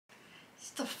It's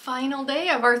the final day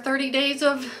of our 30 days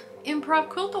of Improv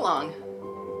Quilt Along.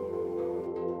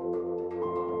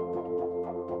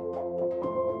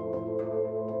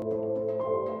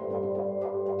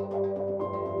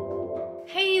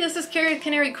 Hey, this is Carrie with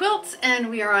Canary Quilts, and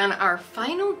we are on our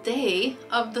final day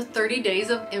of the 30 days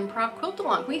of Improv Quilt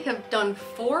Along. We have done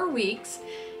 4 weeks,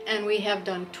 and we have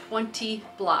done 20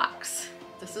 blocks.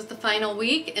 This is the final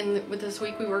week, and with this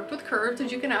week we worked with curves,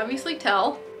 as you can obviously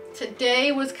tell.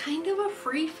 Today was kind of a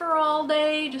free-for-all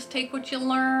day, just take what you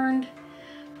learned.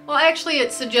 Well, actually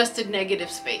it suggested negative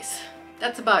space.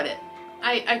 That's about it.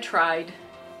 I tried.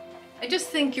 I just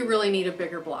think you really need a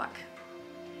bigger block.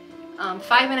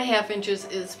 5.5 inches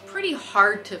is pretty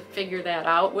hard to figure that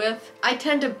out with. I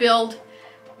tend to build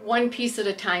one piece at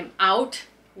a time out,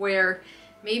 where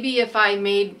maybe if I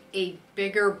made a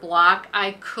bigger block,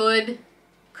 I could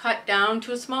cut down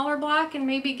to a smaller block and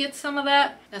maybe get some of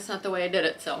that. That's not the way I did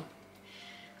it, so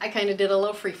I kind of did a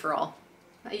little free-for-all.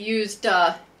 I used,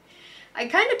 I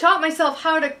kind of taught myself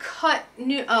how to cut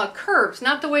new curves,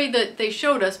 not the way that they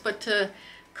showed us, but to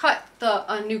cut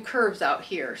the new curves out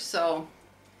here. So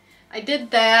I did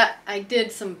that. I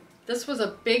did some, this was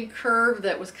a big curve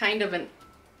that was kind of an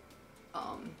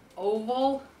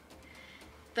oval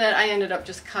that I ended up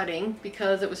just cutting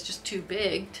because it was just too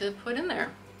big to put in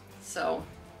there. So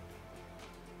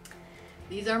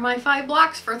these are my 5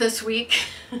 blocks for this week.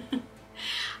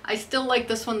 I still like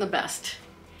this one the best.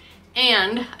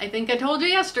 And I think I told you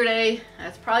yesterday, I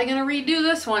was probably gonna redo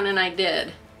this one, and I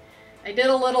did. I did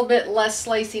a little bit less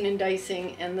slicing and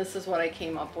dicing, and this is what I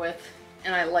came up with.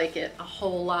 And I like it a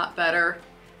whole lot better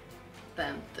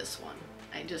than this one.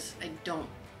 I don't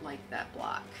like that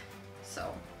block.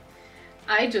 So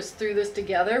I just threw this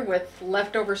together with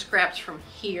leftover scraps from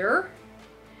here,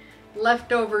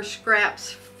 leftover scraps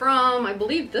from, I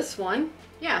believe, this one.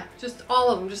 Yeah, just all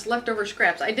of them, just leftover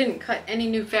scraps. I didn't cut any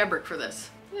new fabric for this.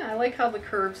 Yeah, I like how the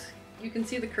curves, you can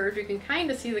see the curve, you can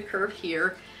kind of see the curve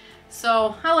here.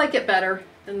 So I like it better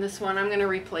than this one. I'm gonna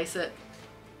replace it.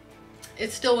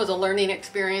 It still was a learning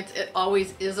experience. It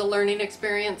always is a learning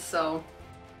experience, so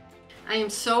I am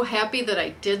so happy that I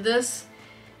did this.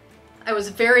 I was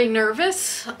very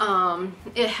nervous.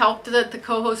 It helped that the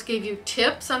co-host gave you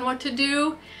tips on what to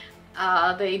do.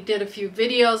 They did a few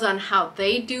videos on how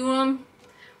they do them.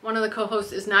 One of the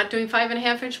co-hosts is not doing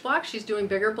 5.5 inch blocks. She's doing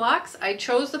bigger blocks. I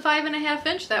chose the 5.5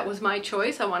 inch. That was my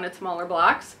choice. I wanted smaller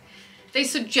blocks. They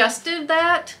suggested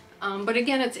that, but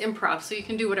again, it's improv, so you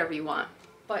can do whatever you want.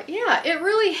 But yeah, it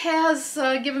really has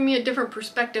given me a different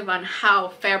perspective on how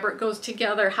fabric goes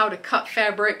together, how to cut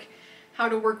fabric, how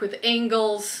to work with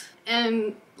angles,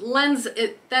 and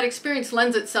that experience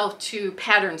lends itself to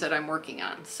patterns that I'm working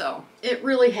on. So it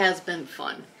really has been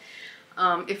fun.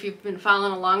 If you've been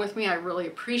following along with me, I really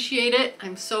appreciate it.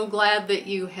 I'm so glad that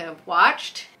you have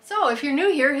watched. So if you're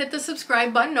new here, hit the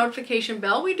subscribe button, notification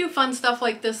bell. We do fun stuff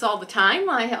like this all the time.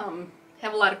 I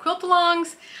have a lot of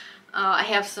quilt-alongs. I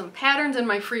have some patterns in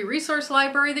my free resource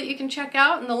library that you can check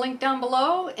out in the link down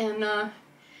below. And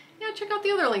yeah, check out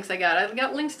the other links I got. I've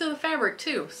got links to the fabric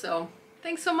too. So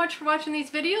thanks so much for watching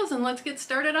these videos, and let's get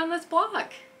started on this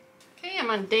block. Okay, I'm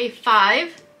on day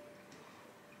 5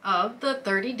 of the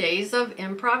 30 days of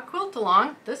Improv Quilt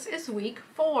Along. This is week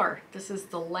 4. This is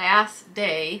the last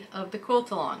day of the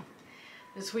quilt along.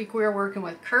 This week we're working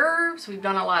with curves. We've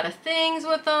done a lot of things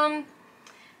with them.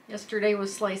 Yesterday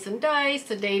was slice and dice.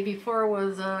 The day before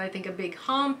was I think a big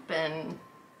hump, and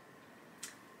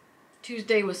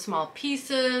Tuesday was small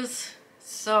pieces.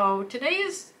 So today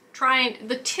is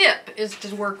the tip is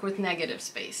to work with negative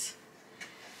space.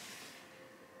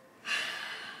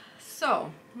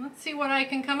 So let's see what I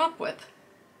can come up with.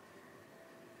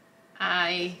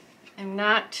 I am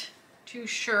not too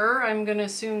sure. I'm going to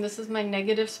assume this is my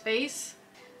negative space.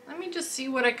 Let me just see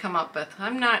what I come up with.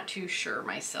 I'm not too sure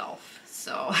myself.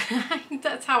 So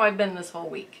that's how I've been this whole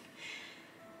week.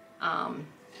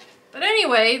 But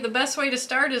anyway, the best way to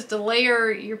start is to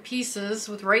layer your pieces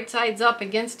with right sides up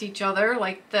against each other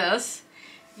like this.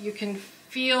 You can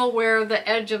feel where the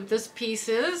edge of this piece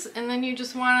is, and then you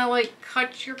just want to like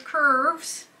cut your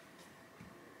curves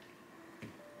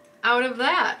out of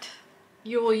that.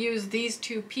 You will use these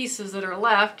 2 pieces that are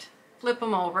left, flip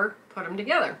them over, put them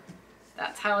together.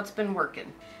 That's how it's been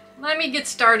working. Let me get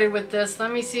started with this.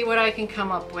 Let me see what I can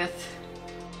come up with.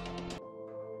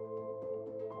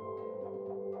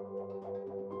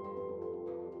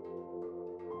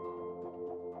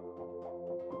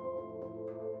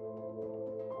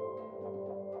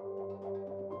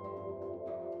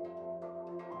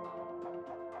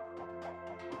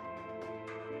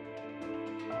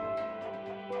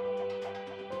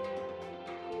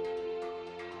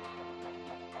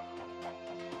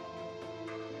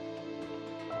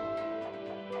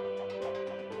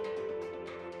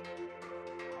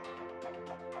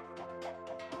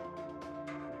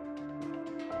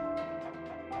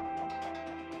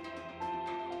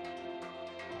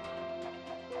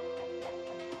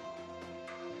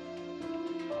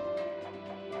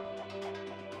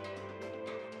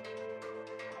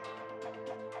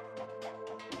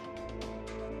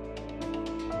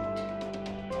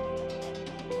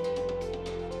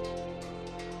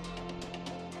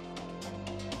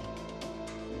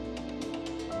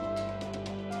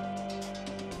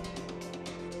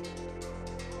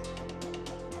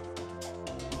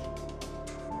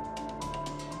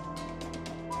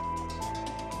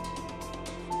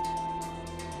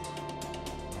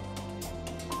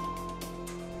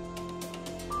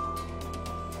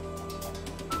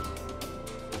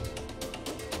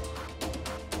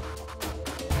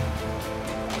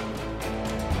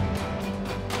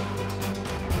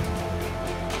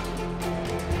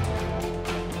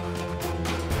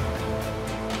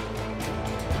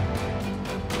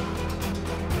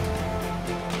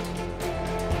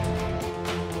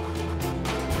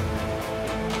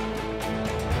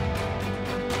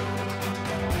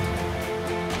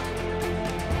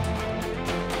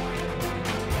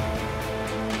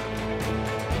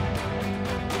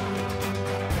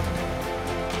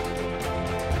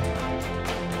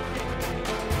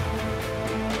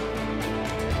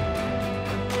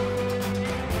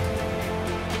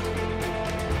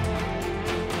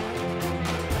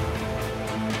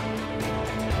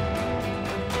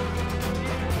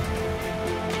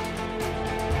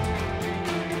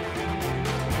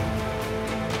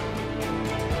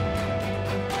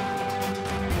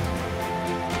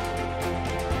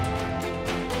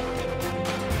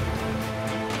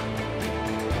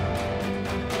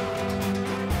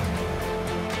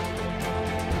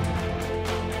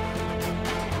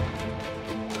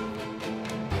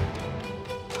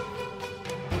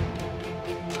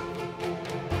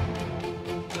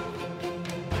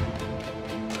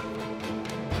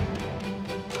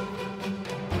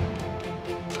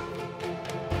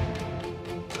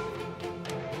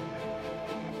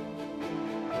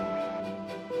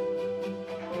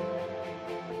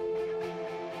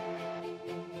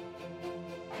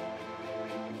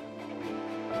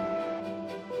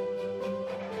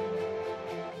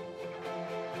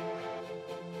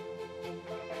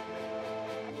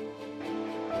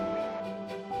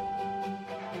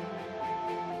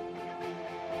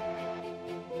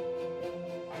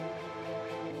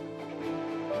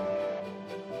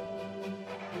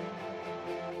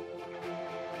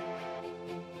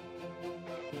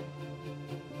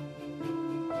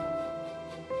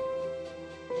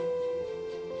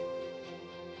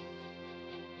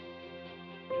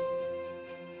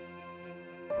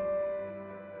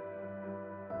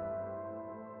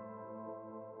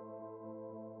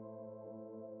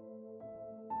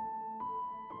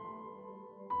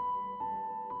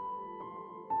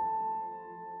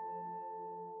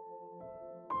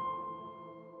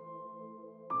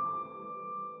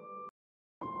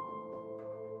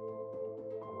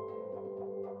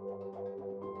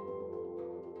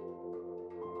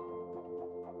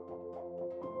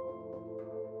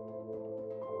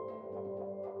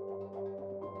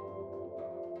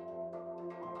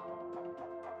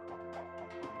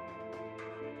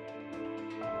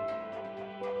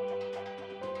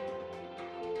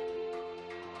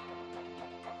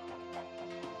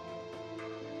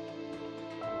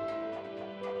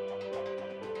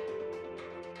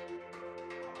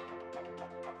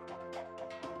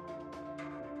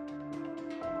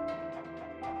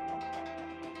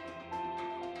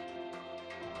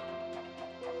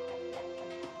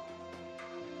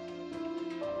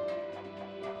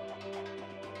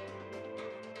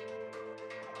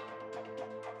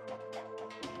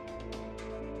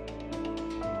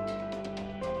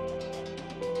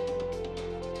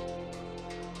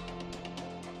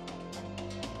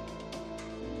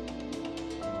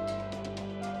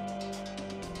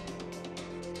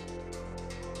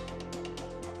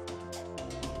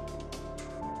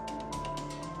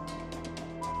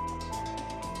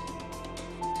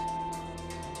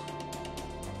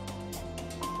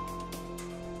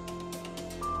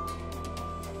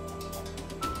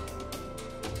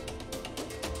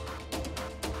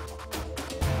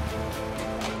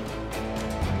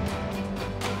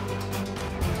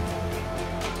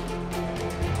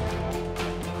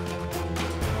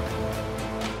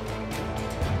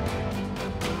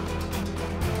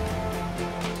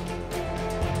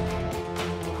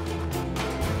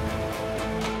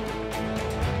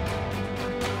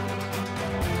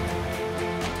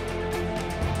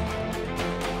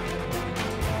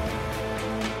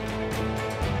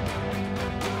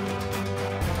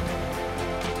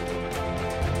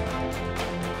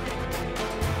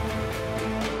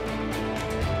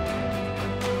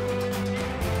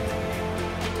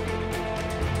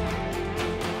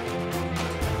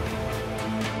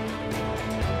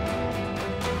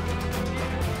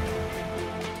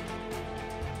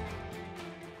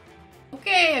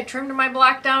 trimmed my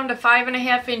block down to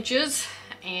 5.5 inches,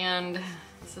 and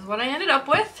this is what I ended up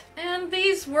with. And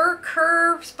these were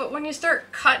curves, but when you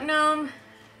start cutting them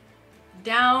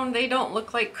down, they don't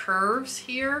look like curves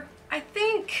here. I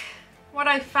think what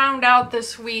I found out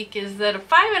this week is that a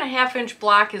 5.5 inch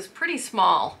block is pretty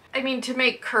small. I mean, to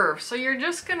make curves. So you're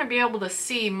just gonna be able to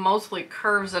see mostly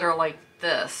curves that are like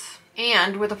this.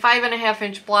 And with a 5.5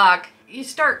 inch block, you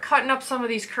start cutting up some of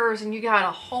these curves and you got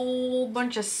a whole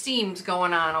bunch of seams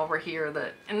going on over here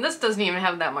and this doesn't even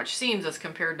have that much seams as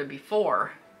compared to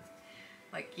before.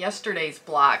 Like yesterday's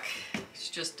block, it's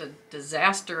just a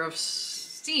disaster of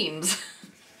seams.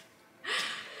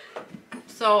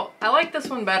 So I like this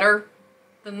one better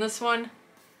than this one.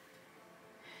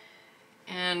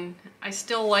 And I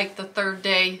still like the third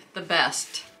day the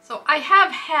best. So I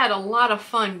have had a lot of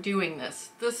fun doing this.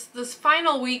 This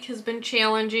final week has been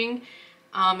challenging.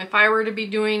 If I were to be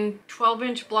doing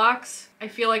 12-inch blocks, I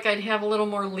feel like I'd have a little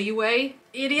more leeway.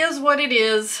 It is what it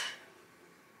is.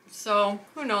 So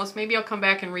who knows, maybe I'll come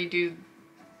back and redo.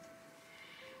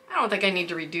 I don't think I need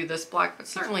to redo this block, but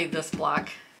certainly this block.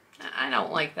 I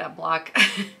don't like that block.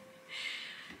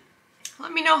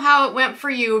 Let me know how it went for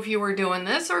you if you were doing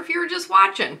this or if you were just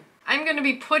watching. I'm going to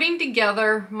be putting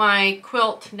together my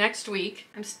quilt next week.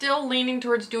 I'm still leaning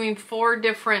towards doing four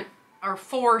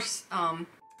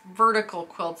vertical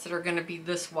quilts that are going to be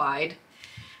this wide.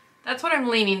 That's what I'm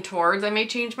leaning towards. I may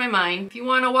change my mind. If you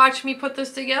want to watch me put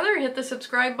this together, hit the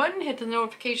subscribe button, hit the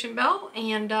notification bell,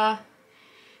 and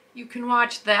you can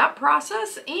watch that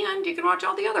process, and you can watch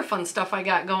all the other fun stuff I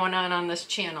got going on this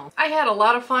channel. I had a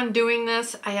lot of fun doing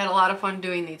this. I had a lot of fun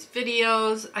doing these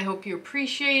videos. I hope you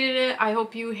appreciated it. I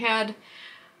hope you had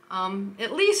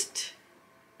at least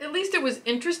it was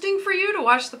interesting for you to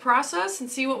watch the process and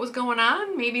see what was going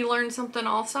on. Maybe learn something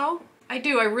also. I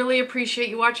really appreciate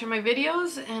you watching my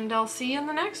videos, and I'll see you in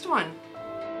the next one.